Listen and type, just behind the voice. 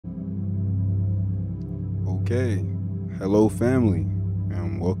Okay, hello family,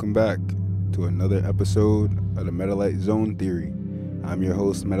 and welcome back to another episode of the Metalite Zone Theory. I'm your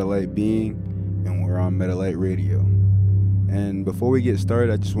host, Metalite Being, and we're on Metalite Radio. And before we get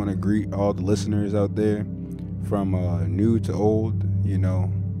started, I just want to greet all the listeners out there, from new to old.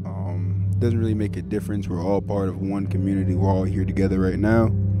 Doesn't really make a difference. We're all part of one community. We're all here together right now,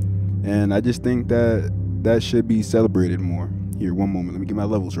 and I just think that should be celebrated more. Here, one moment. Let me get my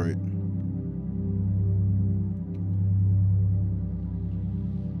levels right.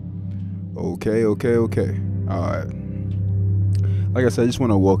 Okay. Alright. Like I said, I just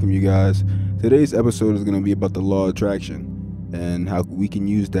want to welcome you guys. Today's episode is going to be about the law of attraction and how we can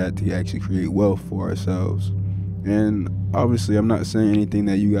use that to actually create wealth for ourselves. And obviously, I'm not saying anything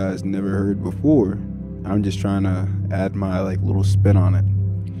that you guys never heard before. I'm just trying to add my little spin on it.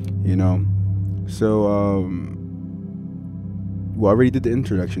 So, I already did the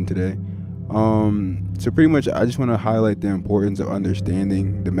introduction today. So pretty much I just want to highlight the importance of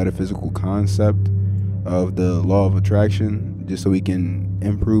understanding the metaphysical concept of the law of attraction, just so we can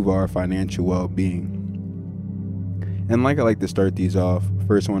improve our financial well-being. And I like to start these off,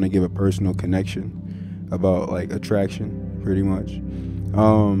 first I want to give a personal connection about attraction, pretty much.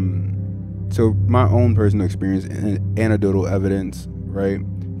 So my own personal experience and anecdotal evidence, right,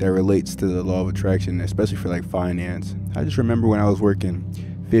 that relates to the law of attraction, especially for finance. I just remember when I was working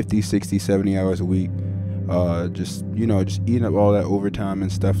 50, 60, 70 hours a week, just eating up all that overtime and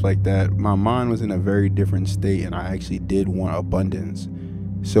stuff like that. My mind was in a very different state, and I actually did want abundance.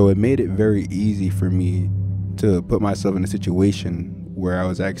 So it made it very easy for me to put myself in a situation where I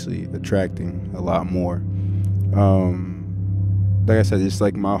was actually attracting a lot more. Like I said, just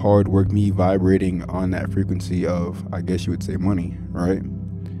my hard work, me vibrating on that frequency of, I guess you would say, money, right?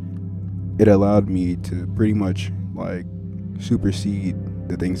 It allowed me to pretty much supersede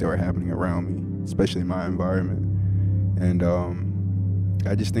the things that were happening around me, especially in my environment. And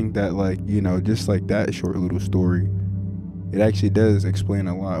I just think that just that short little story, it actually does explain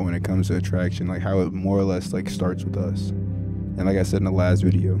a lot when it comes to attraction, how it more or less starts with us. And like I said in the last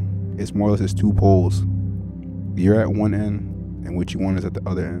video, it's more or less two poles. You're at one end, and what you want is at the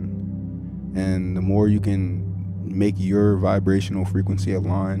other end. And the more you can make your vibrational frequency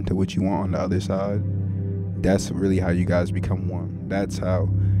align to what you want on the other side, that's really how you guys become one. That's how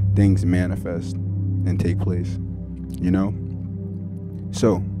things manifest and take place,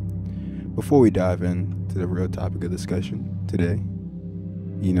 So, before we dive into the real topic of discussion today,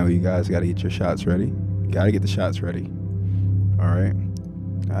 you guys got to get your shots ready. Got to get the shots ready. All right?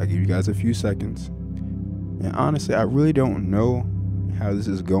 I'll give you guys a few seconds. And honestly, I really don't know how this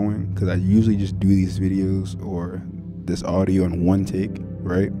is going, because I usually just do these videos or this audio in one take,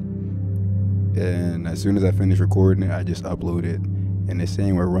 right? And as soon as I finish recording it, I just upload it. And it's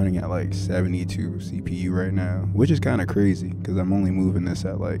saying we're running at 72 CPU right now, which is kind of crazy because I'm only moving this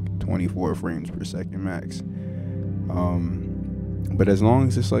at 24 frames per second max. But as long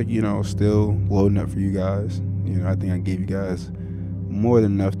as it's still loading up for you guys, I think I gave you guys more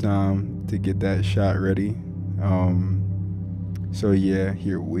than enough time to get that shot ready. So yeah,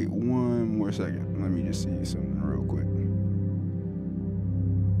 here, wait one more second. Let me just see something real quick.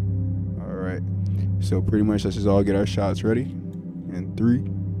 Alright, so pretty much let's just all get our shots ready. In 3,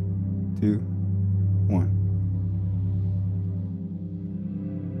 2,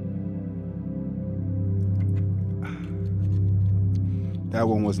 1. That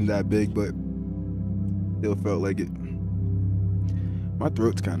one wasn't that big, but still felt like it. My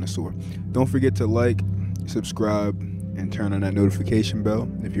throat's kind of sore. Don't forget to subscribe, and turn on that notification bell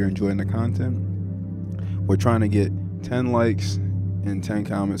if you're enjoying the content. We're trying to get 10 likes and 10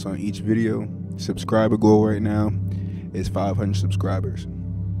 comments on each video. Subscriber goal right now is 500 subscribers.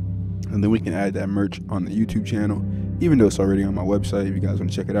 And then we can add that merch on the YouTube channel, even though it's already on my website if you guys want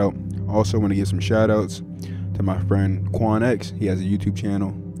to check it out. Also want to give some shout outs to my friend Kwon X. He has a YouTube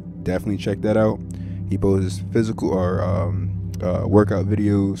channel. Definitely check that out. He posts physical or workout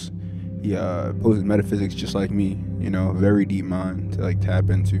videos. He posts metaphysics just like me, very deep mind to tap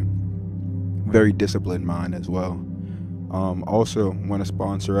into. Very disciplined mind as well. Also want to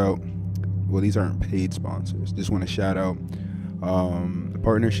sponsor out, well, these aren't paid sponsors, just want to shout out the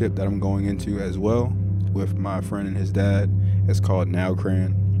partnership that I'm going into as well with my friend and his dad. It's called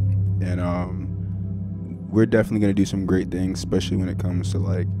Nowkram, and we're definitely going to do some great things, especially when it comes to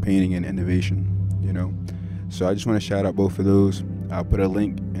painting and innovation, So I just want to shout out both of those. I'll put a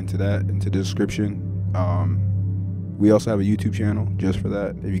link into the description. We also have a YouTube channel just for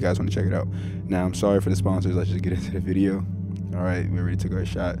that, if you guys want to check it out. Now, I'm sorry for the sponsors. Let's just get into the video. All right, we already took our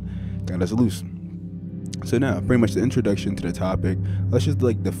shot. Got us loose. So now, pretty much the introduction to the topic. Let's just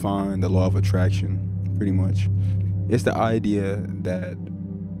define the law of attraction pretty much. It's the idea that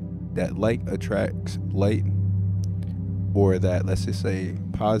like attracts light, or that, let's just say,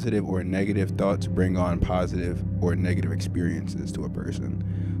 positive or negative thoughts bring on positive or negative experiences to a person.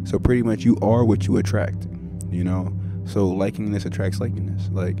 So pretty much you are what you attract, you know? So likingness attracts likeness.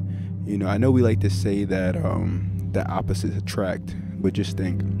 Like, you know, I know we like to say that the opposites attract, but just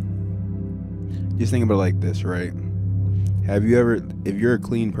think about it like this, right? Have you ever, if you're a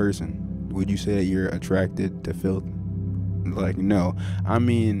clean person, would you say that you're attracted to filth? Like, no. I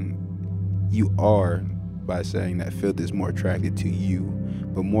mean, you are, by saying that filth is more attracted to you,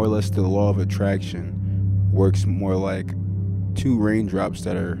 but more or less the law of attraction works more like two raindrops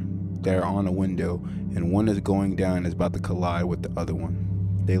that are on a window, and one is going down and is about to collide with the other one.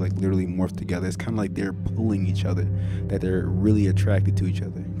 They like literally morph together. It's kind of like they're pulling each other, that they're really attracted to each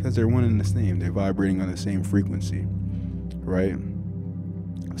other because they're one and the same. They're vibrating on the same frequency, right?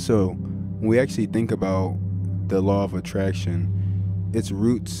 So when we actually think about the law of attraction, its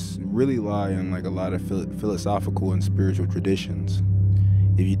roots really lie in like a lot of philosophical and spiritual traditions.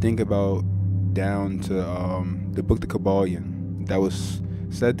 If you think about down to the book The Kabbalion, that was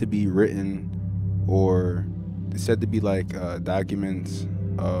said to be written, or said to be like documents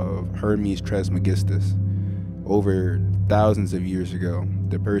of Hermes Trismegistus over thousands of years ago,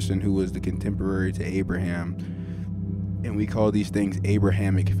 the person who was the contemporary to Abraham. And we call these things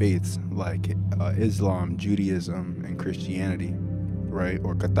Abrahamic faiths, like Islam, Judaism, and Christianity, right?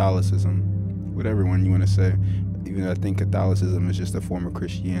 Or Catholicism, whatever one you want to say. Even though I think Catholicism is just a form of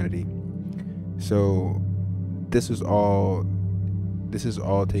Christianity. So this is all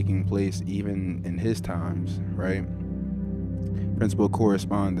taking place even in his times, right? Principle of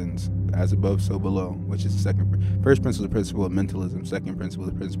correspondence, as above, so below, which is the first principle, the principle of mentalism. Second principle,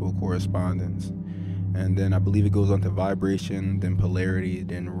 the principle of correspondence. And then I believe it goes on to vibration, then polarity,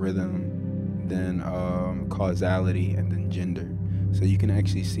 then rhythm, then causality, and then gender. So you can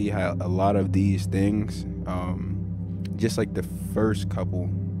actually see how a lot of these things, just like the first couple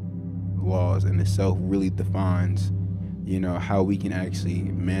laws in itself, really defines, you know, how we can actually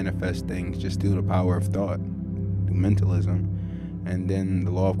manifest things just through the power of thought, through mentalism. And then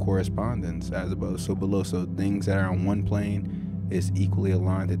the law of correspondence, as above, so below. So things that are on one plane is equally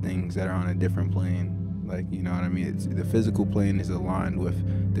aligned to things that are on a different plane. Like, you know what I mean? The physical plane is aligned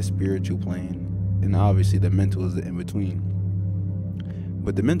with the spiritual plane, and obviously the mental is the in between.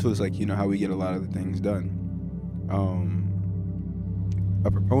 But the mental is like, you know, how we get a lot of the things done.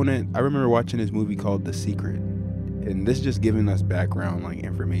 A proponent, I remember watching this movie called The Secret, and this is just giving us background, like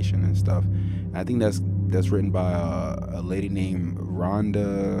information and stuff. I think that's written by a lady named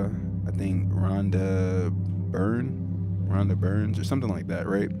Rhonda Burns or something like that,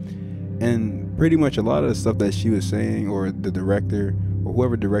 right? And pretty much a lot of the stuff that she was saying, or the director or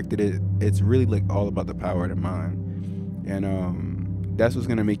whoever directed it, it's really like all about the power of the mind. And that's what's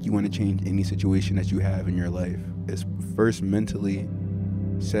gonna make you want to change any situation that you have in your life. Is first mentally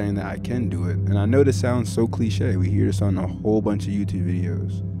saying that I can do it. And I know this sounds so cliche. We hear this on a whole bunch of YouTube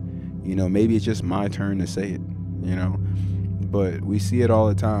videos. You know, maybe it's just my turn to say it, you know, but we see it all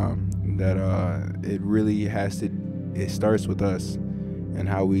the time, that it really it starts with us and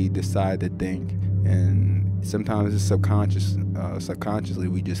how we decide to think. And sometimes it's subconsciously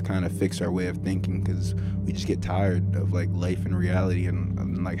we just kind of fix our way of thinking because we just get tired of like life and reality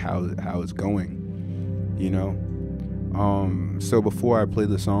and like how it's going, you know. So before I play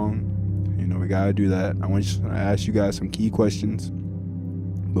the song, you know, we gotta do that. I want to ask you guys some key questions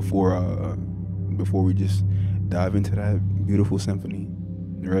before we just dive into that beautiful symphony,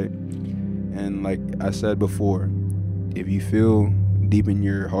 right? And like I said before, if you feel deep in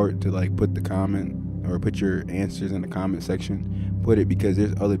your heart to like put the comment or put your answers in the comment section, put it, because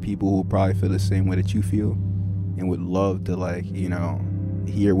there's other people who probably feel the same way that you feel and would love to, like, you know,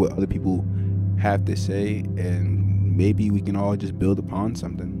 hear what other people have to say, and maybe we can all just build upon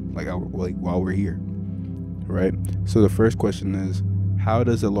something like while we're here, right? So the first question is, how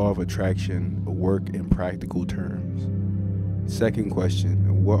does the law of attraction work in practical terms? Second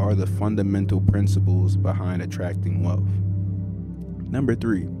question, what are the fundamental principles behind attracting wealth? Number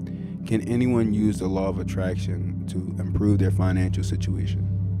 3, can anyone use the law of attraction to improve their financial situation?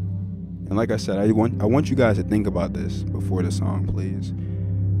 And like I said, I want you guys to think about this before the song plays.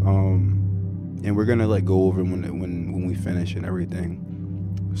 And we're gonna like go over when we finish and everything.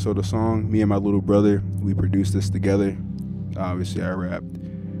 So the song, me and my little brother, we produced this together. Obviously I rapped.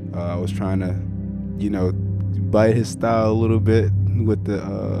 I was trying to, you know, bite his style a little bit with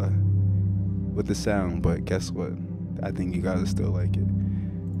the sound, but guess what? I think you guys will still like it.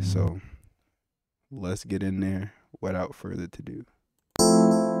 So let's get in there without further ado.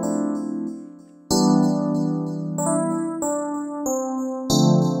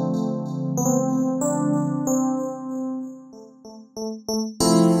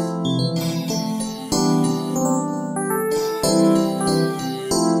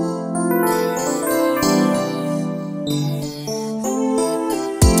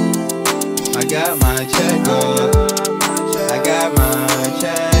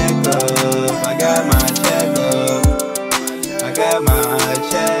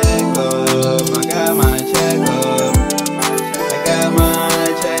 check up. I got my check up. I got my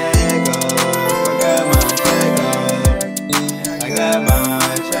check up. I got my check up. I got my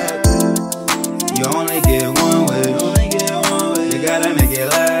check. You only get one wish. You gotta make it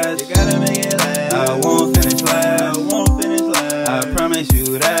last. I won't finish last. I promise you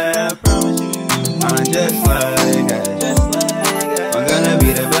that. I'm just like that. I'm gonna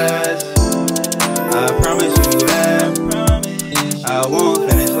be the best. I promise you that. I won't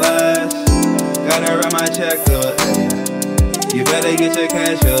finish last. Gotta run my check up. You better get your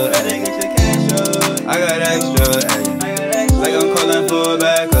cash up. I got extra. Like I'm calling for a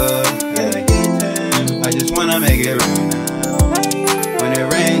backup. I just wanna make it rain now. When it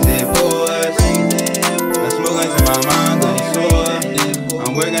rains, it pours. I'm smoking till my mind goes sore.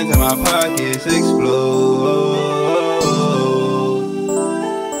 I'm working till my pockets explode.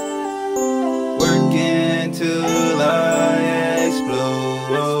 Working till I explode.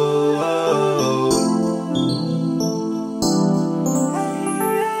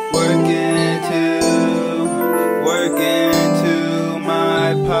 Working till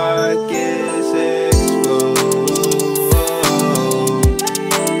my pockets explode.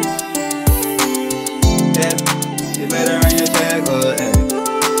 Yeah, you better run your check, oh, hey.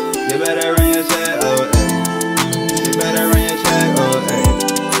 You better run your check, oh, hey. You better run your check, oh, hey.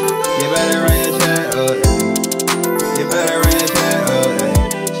 You better run your check, oh, hey. You better run your check, oh, hey.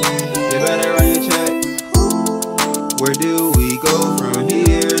 You better run your check. Where do we go from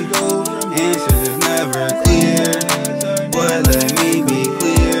here? Answers is never clear. But let me be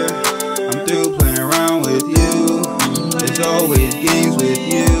clear. I'm through playing around with you. There's always games with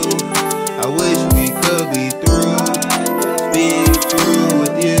you. I wish we could be through. Being through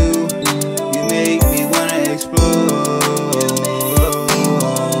with you. You make me wanna explode.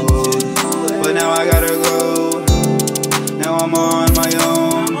 But now I gotta go. Now I'm on my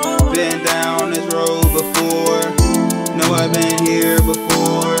own. Been down this road before. Know I've been here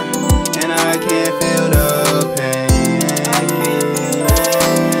before. And I can't feel the pain.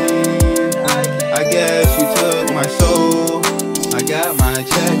 I guess you took my soul. I got my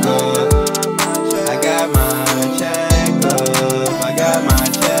check up. I got my check up. I got my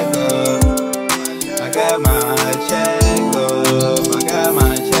check up. I got my check up. I got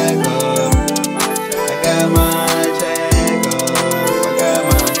my check up. I got my check up. I got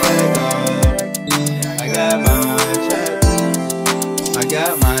my check up. I got my check. I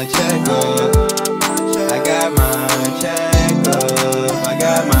got my check up. I got my check up. I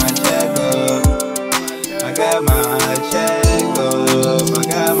got my check up. I got my check up. I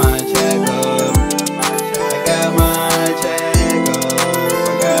got my check up. I got my check up.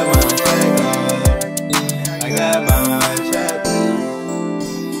 I got my check up. I got my check.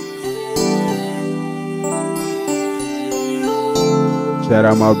 Shout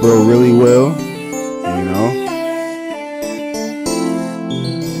out my bro Really Will. You know,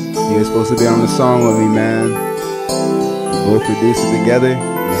 he was supposed to be on the song with me, man. We both produced it together. We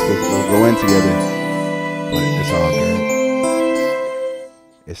were supposed to go in together. But it's all good.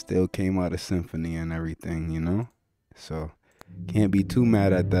 It still came out a symphony and everything, you know? So, can't be too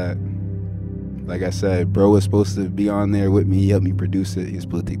mad at that. Like I said, bro was supposed to be on there with me. He helped me produce it. He was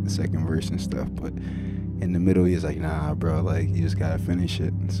supposed to take the second verse and stuff. But in the middle, he was like, nah, bro, like, you just gotta finish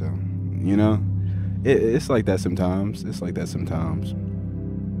it. So, you know? It's like that sometimes. It's like that sometimes.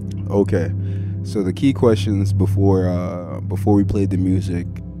 Okay, so the key questions before we played the music,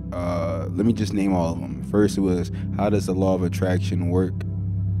 let me just name all of them. First, it was, how does the law of attraction work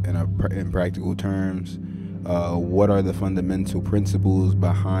in practical terms? What are the fundamental principles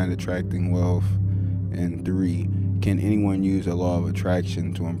behind attracting wealth? And 3, can anyone use a law of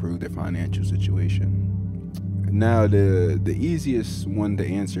attraction to improve their financial situation? Now, the easiest one to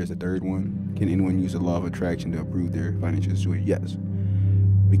answer is the third one. Can anyone use the law of attraction to improve their financial situation? Yes.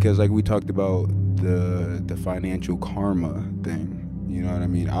 Because like we talked about the financial karma thing, you know what I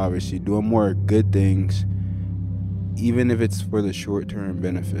mean? Obviously, doing more good things, even if it's for the short-term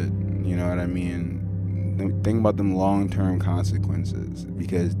benefit, you know what I mean? Think about them long-term consequences,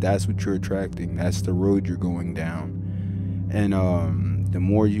 because that's what you're attracting. That's the road you're going down. And the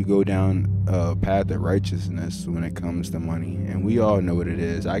more you go down a path of righteousness when it comes to money, and we all know what it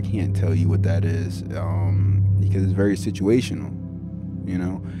is. I can't tell you what that is, because it's very situational, you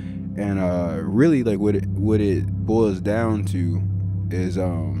know. And really, like, what it boils down to is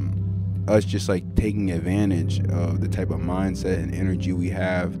us just like taking advantage of the type of mindset and energy we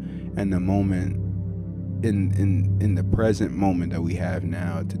have and the moment in the present moment that we have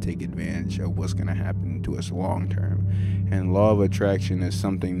now to take advantage of what's going to happen to us long term. And law of attraction is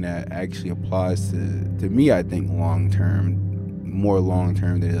something that actually applies to me, I think, long term, more long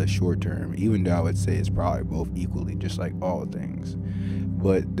term than it is short term, even though I would say it's probably both equally, just like all things.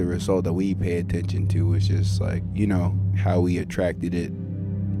 But the result that we pay attention to is just like, you know, how we attracted it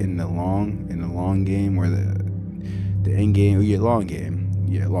in the long game, or the end game, or long game.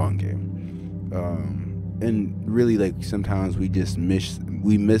 And really, like, sometimes we just miss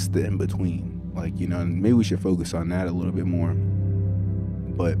the in between. Like, you know, maybe we should focus on that a little bit more.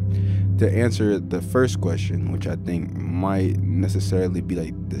 But to answer the first question, which I think might necessarily be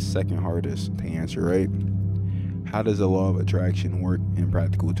like the second hardest to answer, right? How does the law of attraction work in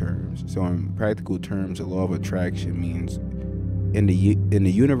practical terms? So in practical terms, the law of attraction means in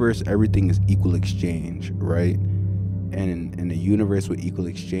the universe, everything is equal exchange, right? And in the universe with equal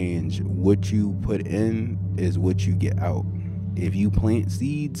exchange, what you put in is what you get out. If you plant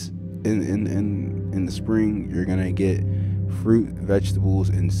seeds in the spring, you're gonna get fruit, vegetables,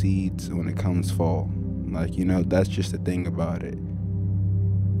 and seeds when it comes fall. Like, you know, that's just the thing about it.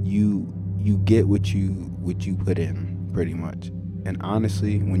 You get what you put in, pretty much. And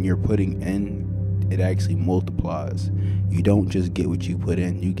honestly, when you're putting in, it actually multiplies. You don't just get what you put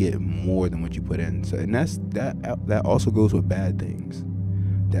in, you get more than what you put in. So, and that also goes with bad things.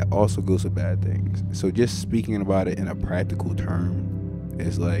 So just speaking about it in a practical term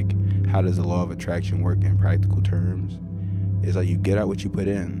is like, how does the law of attraction work in practical terms? It's like you get out what you put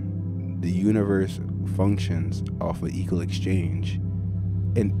in. The universe functions off of equal exchange.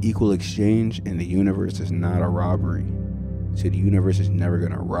 And equal exchange in the universe is not a robbery. So the universe is never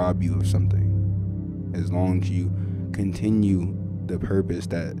going to rob you of something. As long as you continue the purpose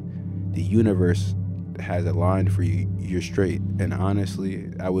that the universe has aligned for you, you're straight. And honestly,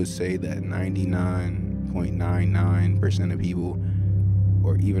 I would say that 99.99% of people,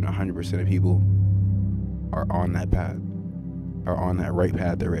 or even 100% of people, are on that path, are on that right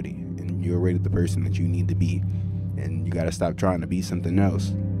path already. And you're already the person that you need to be. And you got to stop trying to be something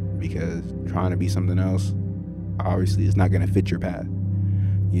else, because trying to be something else obviously is not going to fit your path.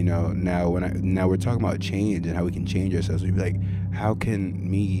 You know, now we're talking about change and how we can change ourselves. We'd be like, how can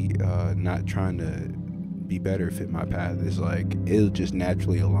me not trying to be better fit my path? It's like, it'll just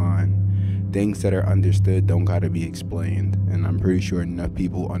naturally align. Things that are understood don't got to be explained, and I'm pretty sure enough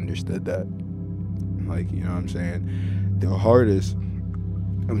people understood that. Like, you know what I'm saying? The hardest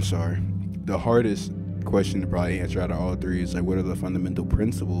question to probably answer out of all three is like, what are the fundamental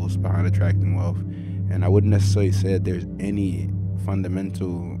principles behind attracting wealth? And I wouldn't necessarily say that there's any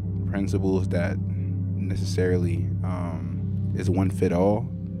fundamental principles that necessarily is one fit all,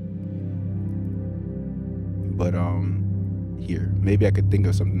 but here, maybe I could think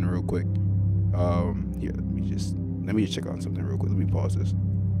of something real quick. Here, let me just check on something real quick. Let me pause this.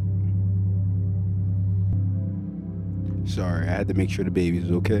 Sorry, I had to make sure the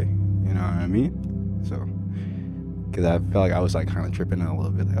baby's okay, you know what I mean? So, because I felt like I was like kind of tripping out a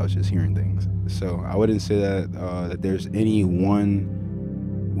little bit, like I was just hearing things. So I wouldn't say that that there's any one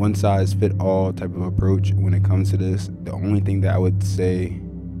size fit all type of approach when it comes to this. The only thing that I would say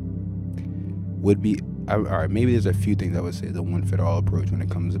would be, all right, maybe there's a few things I would say the one fit all approach when it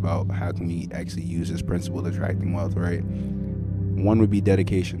comes about how can we actually use this principle of attracting wealth, right? One would be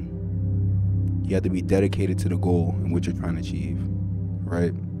dedication. You have to be dedicated to the goal and what you're trying to achieve,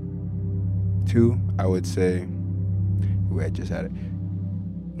 right? Two, I would say, I just had it.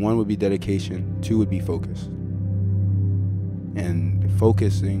 One would be dedication. Two would be focus. And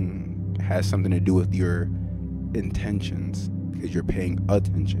focusing has something to do with your intentions, because you're paying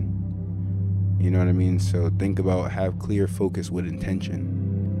attention. You know what I mean? So think about, have clear focus with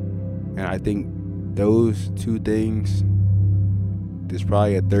intention. And I think those two things, there's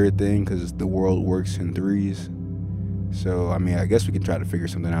probably a third thing, because the world works in threes. So, I mean, I guess we can try to figure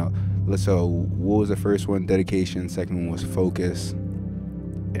something out. So what was the first one? Dedication. Second one was focus.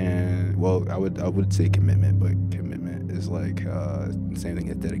 And, well, I would say commitment, but commitment is like the same thing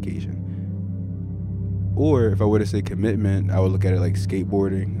as dedication. Or if I were to say commitment, I would look at it like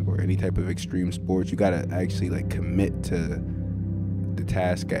skateboarding or any type of extreme sports. You gotta actually like commit to the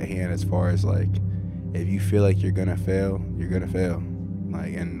task at hand, as far as like, if you feel like you're gonna fail, you're gonna fail.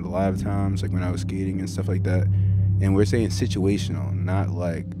 Like, and a lot of times, like when I was skating and stuff like that, and we're saying situational, not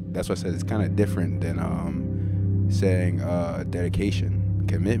like, that's why I said it's kind of different than saying dedication.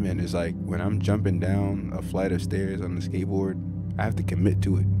 Commitment is like when I'm jumping down a flight of stairs on the skateboard, I have to commit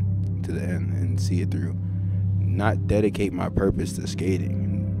to it to the end and see it through. Not dedicate my purpose to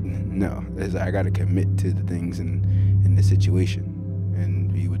skating. No, it's like I gotta commit to the things in the situation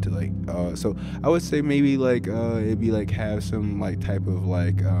and be able to like. So I would say maybe like it'd be like have some like type of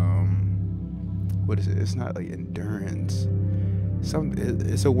like what is it? It's not like endurance.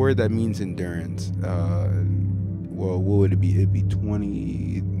 It's a word that means endurance. well, what would it be? It'd be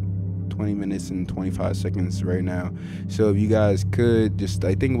 20 minutes and 25 seconds right now. So if you guys could just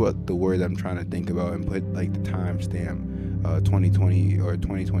like think about the word I'm trying to think about and put like the timestamp 2020 or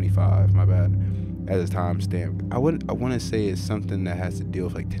 2025, my bad, as a timestamp. I want to say it's something that has to deal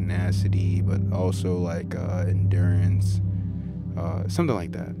with like tenacity, but also like endurance, something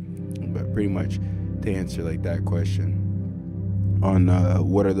like that. But pretty much to answer like that question on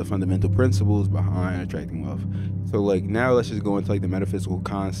what are the fundamental principles behind attracting wealth. So like now let's just go into like the metaphysical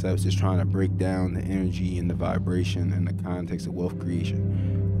concepts, just trying to break down the energy and the vibration in the context of wealth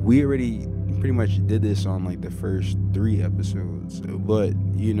creation. We already pretty much did this on like the first 3 episodes, but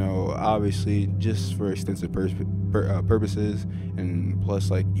you know, obviously just for extensive purposes, and plus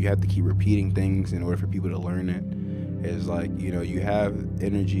like you have to keep repeating things in order for people to learn it. Is like, you know, you have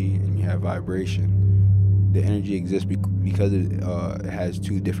energy and you have vibration. The energy exists because it has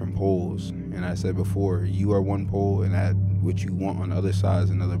 2 different poles, and I said before, you are one pole, and that what you want on the other side is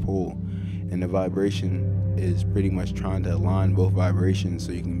another pole, and the vibration is pretty much trying to align both vibrations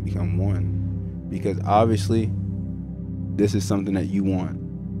so you can become one. Because obviously this is something that you want,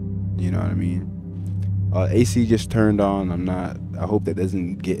 you know what I mean? AC just turned on. I hope that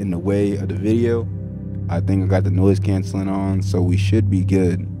doesn't get in the way of the video. I think I got the noise canceling on, so we should be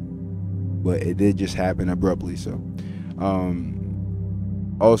good, but it did just happen abruptly. So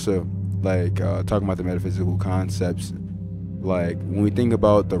also like talking about the metaphysical concepts, like when we think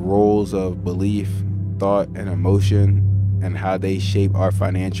about the roles of belief, thought, and emotion and how they shape our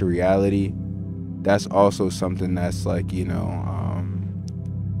financial reality, that's also something that's like, you know,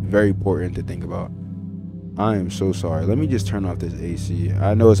 very important to think about. I am so sorry. Let me just turn off this AC.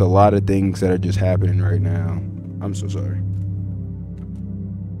 I know it's a lot of things that are just happening right now. I'm so sorry.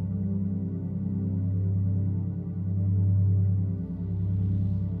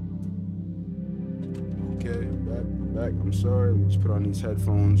 Okay, back. I'm sorry. Let me just put on these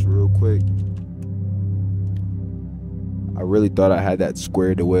headphones real quick. I really thought I had that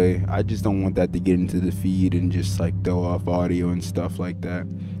squared away. I just don't want that to get into the feed and just like throw off audio and stuff like that.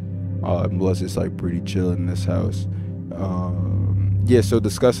 Plus it's like pretty chill in this house. Yeah, so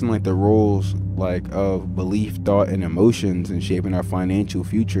discussing like the roles like of belief, thought, and emotions in shaping our financial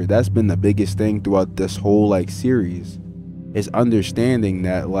future, that's been the biggest thing throughout this whole like series, is understanding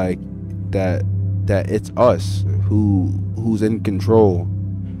that like that it's us who's in control.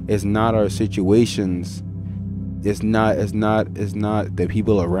 It's not our situations. It's not the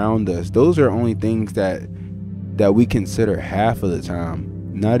people around us. Those are only things that we consider half of the time.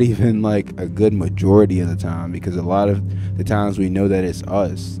 Not even like a good majority of the time, because a lot of the times we know that it's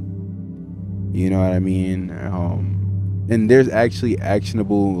us. You know what I mean? And there's actually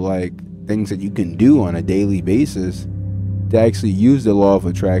actionable like things that you can do on a daily basis to actually use the law of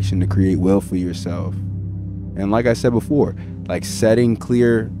attraction to create wealth for yourself. And like I said before, like setting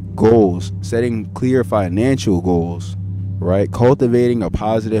clear goals, setting clear financial goals, right? Cultivating a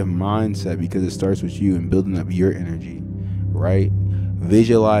positive mindset, because it starts with you and building up your energy, right?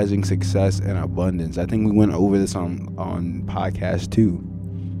 Visualizing success and abundance. I think we went over this on podcast 2,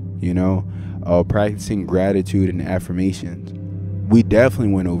 you know, practicing gratitude and affirmations. We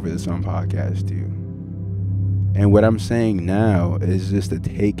definitely went over this on podcast 2. And what I'm saying now is just to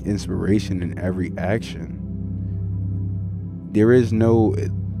take inspiration in every action. There is no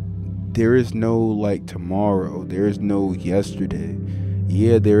like tomorrow. There is no yesterday.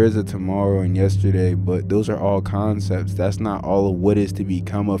 Yeah, there is a tomorrow and yesterday, but those are all concepts. That's not all of what is to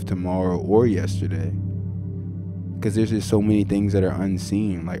become of tomorrow or yesterday. Because there's just so many things that are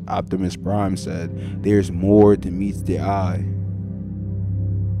unseen. Like Optimus Prime said, there's more than meets the eye.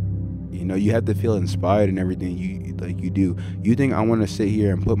 You know, you have to feel inspired in everything you do. You think I want to sit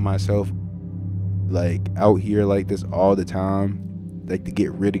here and put myself like out here like this all the time, like to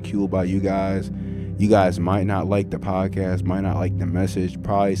get ridiculed by you guys? You guys might not like the podcast, might not like the message,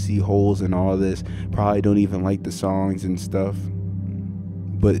 probably see holes in all this, probably don't even like the songs and stuff.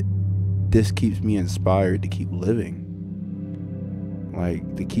 But this keeps me inspired to keep living.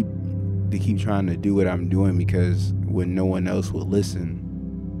 Like to keep trying to do what I'm doing, because when no one else will listen,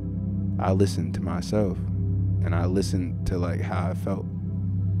 I listen to myself, and I listen to like how I felt.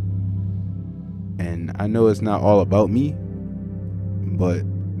 And I know it's not all about me, but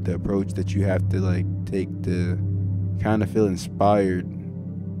the approach that you have to like take to kind of feel inspired,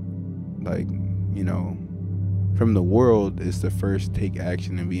 like, you know, from the world, is to first take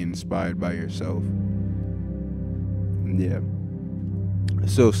action and be inspired by yourself. Yeah.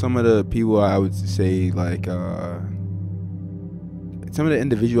 So some of the people I would say like some of the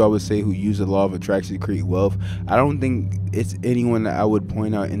individual I would say who use the law of attraction to create wealth, I don't think it's anyone that I would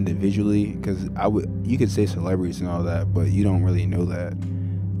point out individually, because you could say celebrities and all that, but you don't really know that.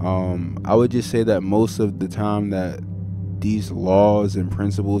 I would just say that most of the time that these laws and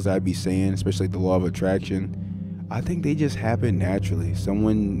principles I'd be saying, especially like the law of attraction, I think they just happen naturally.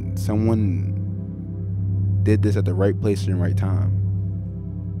 Someone did this at the right place and the right time,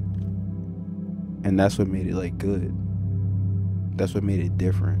 and that's what made it like good. That's what made it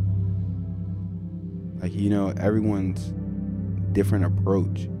different. Like, you know, everyone's different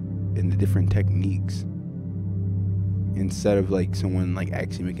approach and the different techniques, instead of like someone like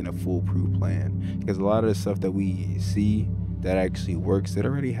actually making a foolproof plan. Because a lot of the stuff that we see that actually works, that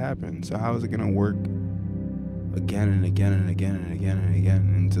already happened. So how is it gonna work again and again and again and again and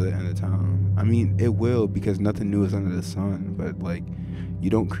again until the end of time? I mean, it will, because nothing new is under the sun. But like, you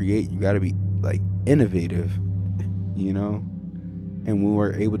don't create, you gotta be like innovative, you know? And when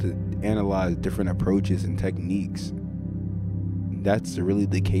we're able to analyze different approaches and techniques, that's really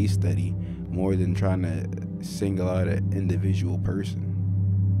the case study, more than trying to single out an individual person,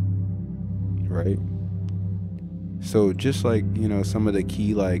 right? So just like, you know, some of the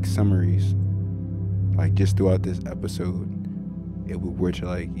key like summaries, like just throughout this episode, if we were to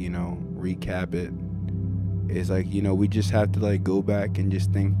like, you know, recap it, it's like, you know, we just have to like go back and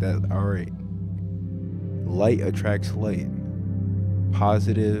just think that, all right, light attracts light.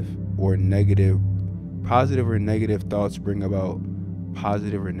 Positive or negative thoughts bring about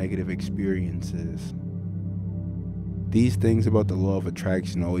positive or negative experiences. These things about the law of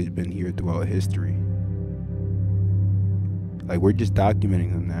attraction always been here throughout history. Like, we're just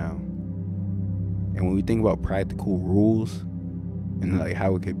documenting them now. And when we think about practical rules and like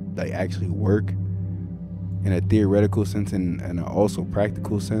how it could like actually work in a theoretical sense and also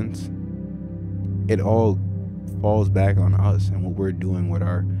practical sense, it all falls back on us and what we're doing with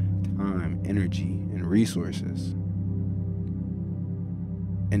our time, energy, and resources.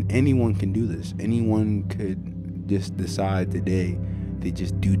 And anyone can do this. Anyone could just decide today to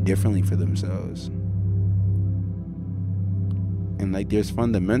just do differently for themselves. And like, there's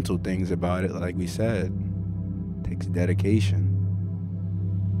fundamental things about it, like we said. It takes dedication.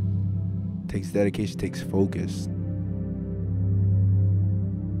 Takes focus.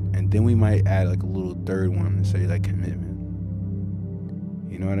 And then we might add like a little third one and say like commitment.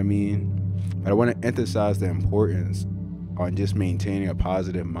 You know what I mean? But I want to emphasize the importance on just maintaining a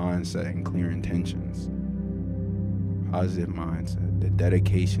positive mindset and clear intentions. Positive mindset, the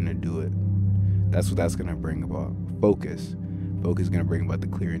dedication to do it. That's what that's going to bring about. Focus is going to bring about the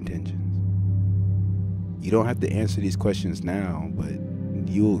clear intentions. You don't have to answer these questions now, but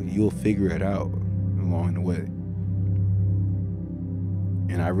you'll figure it out along the way.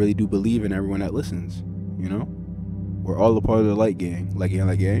 And I really do believe in everyone that listens, you know? We're all a part of the light gang. Light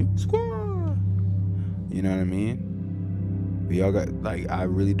gang, squad. You know what I mean? We all got, like, I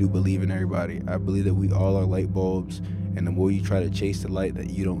really do believe in everybody. I believe that we all are light bulbs, and the more you try to chase the light, that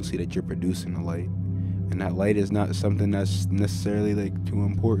you don't see that you're producing the light. And that light is not something that's necessarily, like, too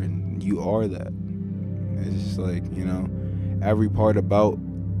important. You are that. It's just like, you know, every part about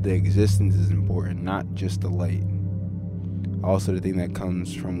the existence is important, not just the light. Also the thing that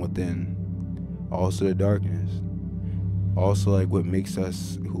comes from within. Also the darkness. Also like what makes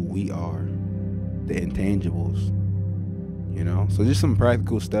us who we are. The intangibles. You know? So just some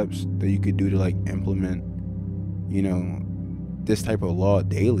practical steps that you could do to like implement, you know, this type of law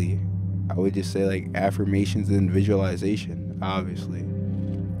daily. I would just say like affirmations and visualization, obviously.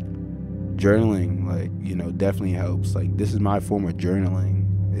 Journaling, like, you know, definitely helps. Like, this is my form of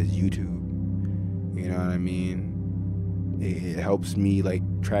journaling, is YouTube. You know what I mean? It helps me like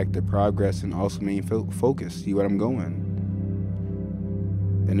track the progress and also maintain focus, see what I'm going.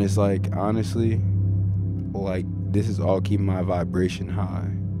 And it's like, honestly, like, this is all keeping my vibration high.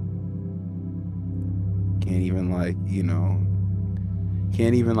 Can't even like, you know,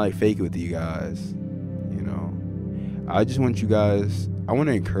 fake it with you guys, you know. I just want you guys, I want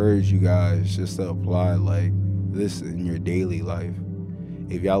to encourage you guys just to apply like this in your daily life.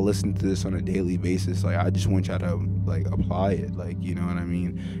 If y'all listen to this on a daily basis, like, I just want y'all to like apply it, like, you know what I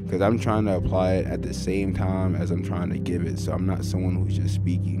mean? Because I'm trying to apply it at the same time as I'm trying to give it. So I'm not someone who's just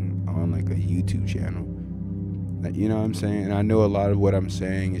speaking on like a YouTube channel. Like, you know what I'm saying? And I know a lot of what I'm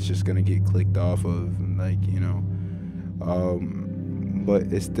saying is just gonna get clicked off of, like, you know.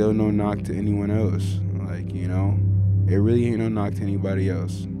 But it's still no knock to anyone else. Like, you know, it really ain't no knock to anybody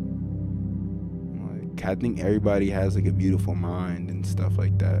else. Like, I think everybody has like a beautiful mind and stuff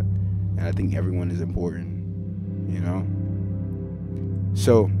like that. And I think everyone is important, you know?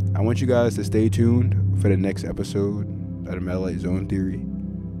 So I want you guys to stay tuned for the next episode. of the Metalite Zone Theory.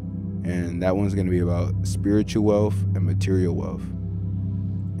 And that one's going to be about spiritual wealth and material wealth.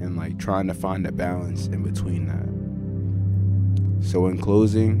 And like trying to find a balance in between that. So in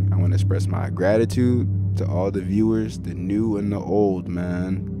closing, I want to express my gratitude to all the viewers, the new and the old,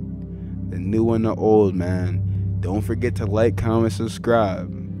 man. The new and the old, man. Don't forget to like, comment,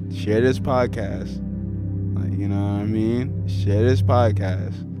 subscribe. Share this podcast. Like, you know what I mean? Share this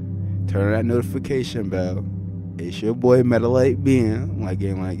podcast. Turn on that notification bell. It's your boy Metalite being like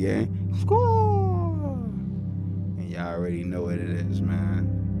gang. Squaw. And y'all already know what it is,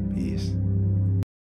 man. Peace.